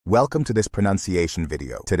Welcome to this pronunciation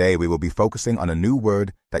video. Today we will be focusing on a new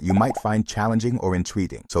word that you might find challenging or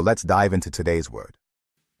intriguing. So let's dive into today's word.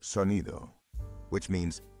 Sonido, which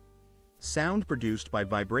means sound produced by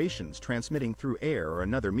vibrations transmitting through air or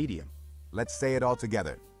another medium. let's say it all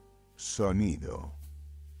together. Sonido.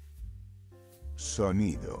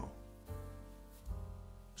 Sonido.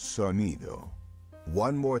 Sonido.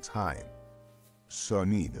 One more time.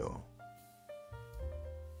 Sonido.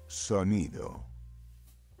 Sonido.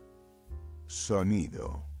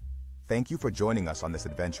 Sonido. Thank you for joining us on this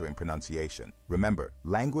adventure in pronunciation. Remember,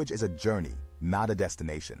 language is a journey, not a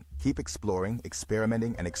destination. Keep exploring,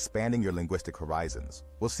 experimenting, and expanding your linguistic horizons.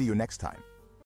 We'll see you next time.